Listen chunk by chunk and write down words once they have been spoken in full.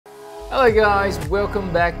Hello guys,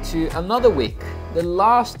 welcome back to another week. The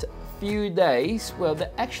last few days, well,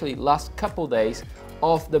 the actually last couple days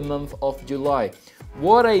of the month of July.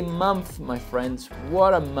 What a month, my friends,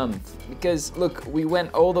 what a month. Because look, we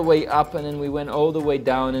went all the way up and then we went all the way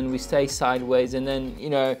down and we stay sideways, and then, you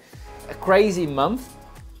know, a crazy month.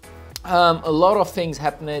 A lot of things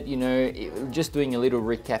happened, you know, just doing a little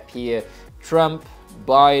recap here. Trump,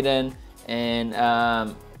 Biden,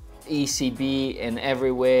 and ECB and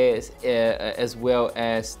everywhere, as well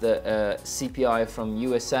as the CPI from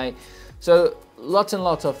USA. So lots and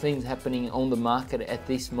lots of things happening on the market at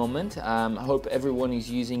this moment. I hope everyone is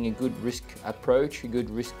using a good risk approach, a good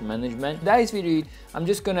risk management. Today's video, I'm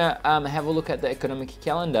just gonna have a look at the economic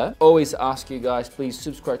calendar. Always ask you guys, please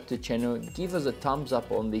subscribe to the channel, give us a thumbs up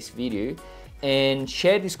on this video, and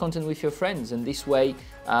share this content with your friends. And this way,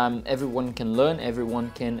 everyone can learn,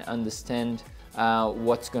 everyone can understand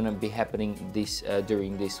what's gonna be happening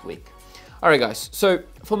during this week. All right, guys. So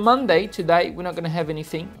for Monday today, we're not gonna have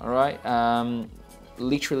anything. All right.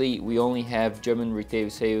 Literally, we only have German retail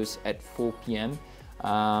sales at 4 p.m.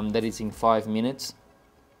 That is in 5 minutes.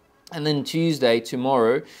 And then Tuesday,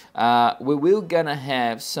 tomorrow, we will gonna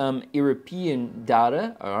have some European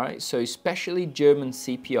data. All right. So especially German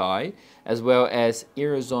CPI, as well as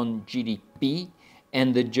Eurozone GDP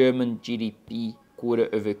and the German GDP quarter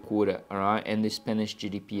over quarter, all right, and the Spanish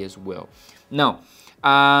GDP as well. Now,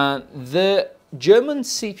 the German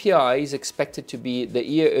CPI is expected to be, the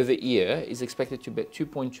year over year is expected to be at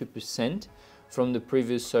 2.2% from the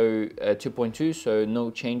previous, so 2.2, so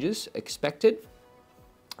no changes expected.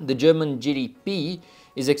 The German GDP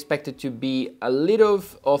is expected to be a little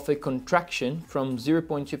of a contraction from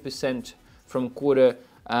 0.2% from quarter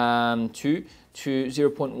two to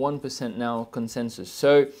 0.1% now consensus.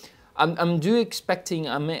 So I'm expecting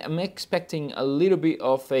a little bit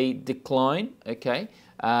of a decline, okay,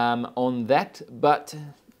 on that. But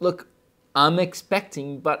look, I'm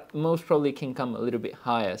expecting, but most probably can come a little bit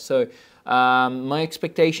higher. So my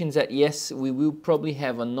expectations that yes, we will probably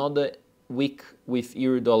have another week with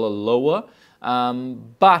euro dollar lower,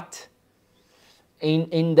 but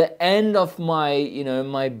in the end of my, you know,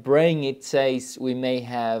 my brain, it says we may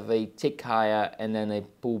have a tick higher and then a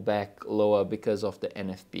pullback lower because of the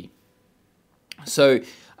NFP. So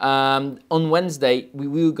on Wednesday, we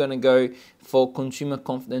were going to go for consumer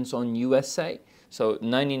confidence on USA. So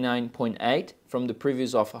 99.8 from the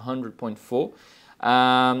previous of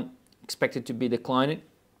 100.4. Expected to be declining.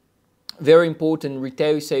 Very important,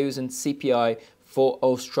 retail sales and CPI for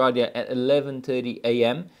Australia at 11:30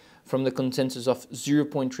 a.m. from the consensus of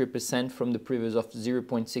 0.3% from the previous of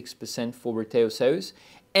 0.6% for retail sales.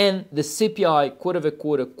 And the CPI quarter over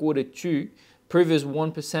quarter, quarter two, previous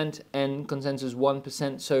 1% and consensus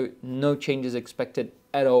 1%, so no changes expected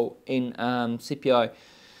at all in CPI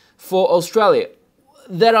for Australia.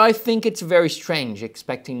 That I think it's very strange,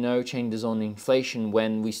 expecting no changes on inflation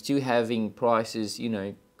when we still having prices, you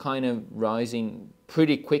know, kind of rising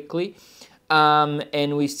pretty quickly,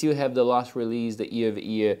 and we still have the last release, the year over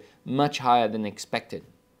year, much higher than expected.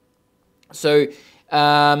 So,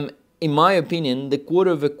 in my opinion, the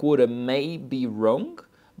quarter over quarter may be wrong,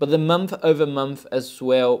 but the month over month as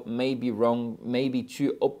well may be wrong, maybe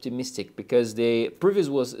too optimistic, because the previous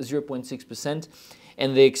was 0.6%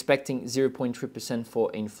 and they're expecting 0.3% for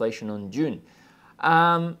inflation on June.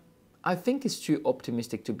 I think it's too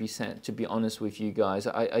optimistic to be honest with you guys.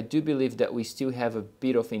 I do believe that we still have a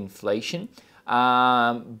bit of inflation,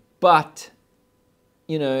 but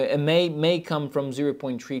you know, it may come from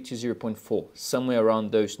 0.3 to 0.4, somewhere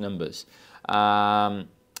around those numbers.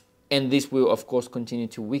 And this will, of course, continue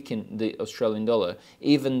to weaken the Australian dollar.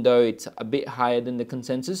 Even though it's a bit higher than the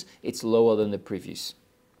consensus, it's lower than the previous.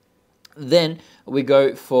 Then we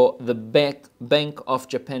go for the Bank of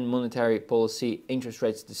Japan monetary policy interest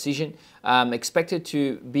rates decision. Expected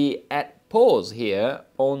to be at pause here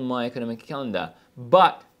on my economic calendar.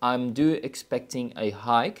 But I'm expecting a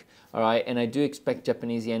hike, all right? And I do expect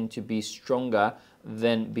Japanese yen to be stronger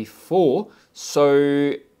than before.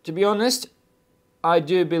 So, to be honest, I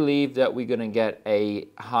do believe that we're going to get a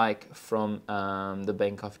hike from the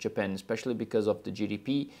Bank of Japan, especially because of the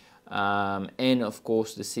GDP and, of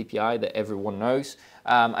course, the CPI that everyone knows.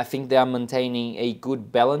 I think they are maintaining a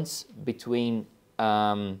good balance between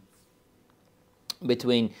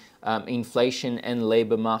inflation and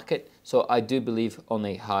labor market. So I do believe on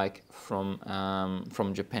a hike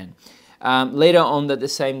from Japan. Later on that the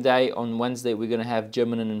same day, on Wednesday, we're going to have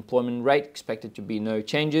German unemployment rate, expected to be no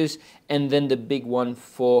changes. And then the big one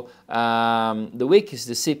for the week is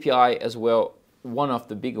the CPI as well. One of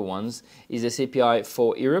the bigger ones is the CPI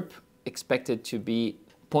for Europe, expected to be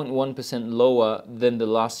 0.1% lower than the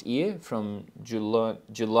last year, from July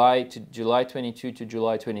 22 to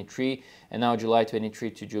July 23, and now July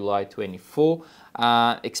 23 to July 24,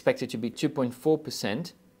 expected to be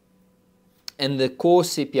 2.4%, and the core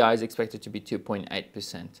CPI is expected to be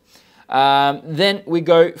 2.8%. Then we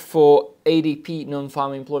go for ADP,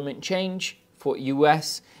 non-farm employment change for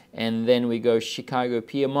US, and then we go Chicago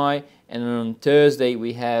PMI, and then on Thursday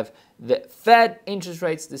we have the Fed interest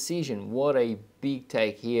rates decision. What a big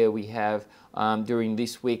take here we have during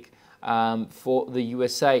this week for the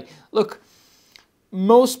USA. Look,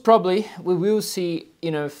 most probably we will see,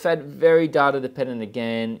 Fed very data dependent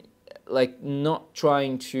again, like not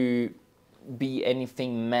trying to be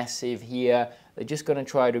anything massive here. They're just going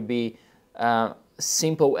to try to be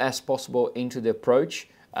simple as possible into the approach,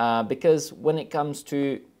 because when it comes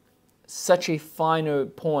to such a final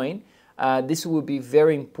point, this will be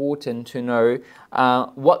very important to know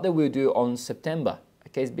what they will do on September.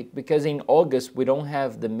 Okay, because in August we don't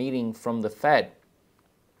have the meeting from the Fed.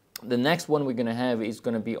 The next one we're going to have is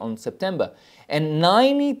going to be on September, and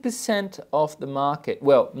 90% of the market,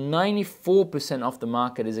 well, 94% of the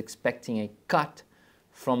market is expecting a cut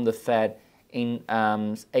from the Fed in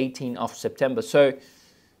 18th of September. So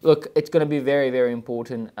look, it's going to be very, very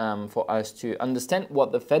important for us to understand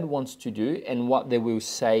what the Fed wants to do and what they will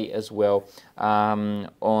say as well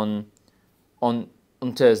on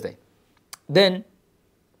Thursday. Then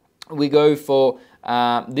we go for,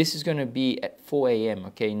 this is going to be at 4 a.m.,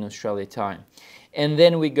 okay, in Australia time. And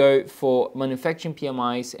then we go for manufacturing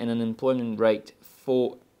PMIs and unemployment rate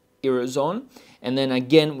for Eurozone. And then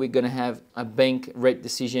again, we're going to have a bank rate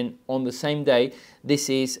decision on the same day. This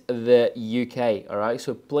is the UK, all right?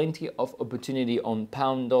 So plenty of opportunity on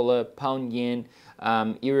pound dollar, pound yen,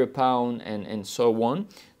 euro pound, and so on.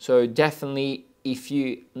 So definitely, if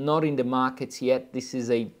you're not in the markets yet, this is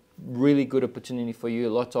a really good opportunity for you.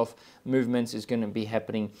 A lot of movements is going to be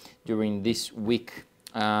happening during this week,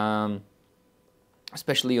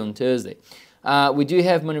 especially on Thursday. We do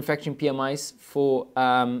have manufacturing PMIs for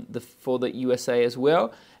the USA as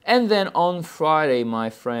well. And then on Friday,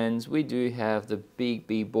 my friends, we do have the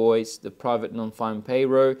big boys, the private non-farm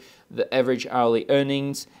payroll, the average hourly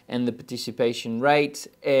earnings, and the participation rate,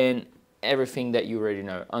 and everything that you already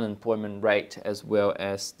know, unemployment rate, as well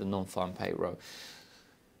as the non-farm payroll.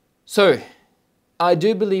 So I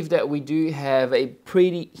do believe that we do have a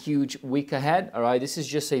pretty huge week ahead. All right, this is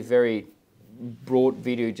just a very broad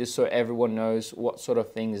video just so everyone knows what sort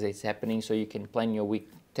of things is happening, so you can plan your week,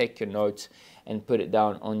 take your notes and put it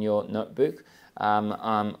down on your notebook,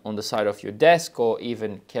 on the side of your desk, or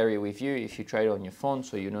even carry it with you if you trade on your phone,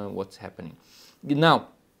 so you know what's happening. Now,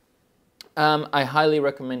 I highly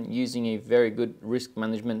recommend using a very good risk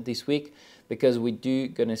management this week, because we do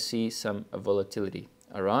gonna see some volatility.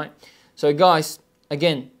 All right, so guys,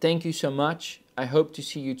 again, thank you so much. I hope to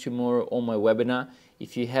see you tomorrow on my webinar.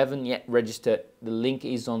 If you haven't yet registered, the link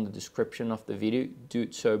is on the description of the video.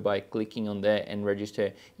 Do so by clicking on there and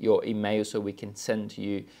register your email so we can send to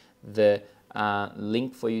you the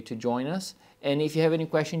link for you to join us. And if you have any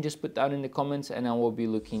questions, just put down in the comments and I will be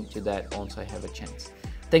looking to that once I have a chance.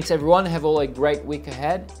 Thanks everyone, have all a great week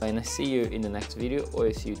ahead, and I see you in the next video, or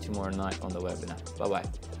I see you tomorrow night on the webinar. Bye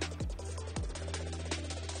bye.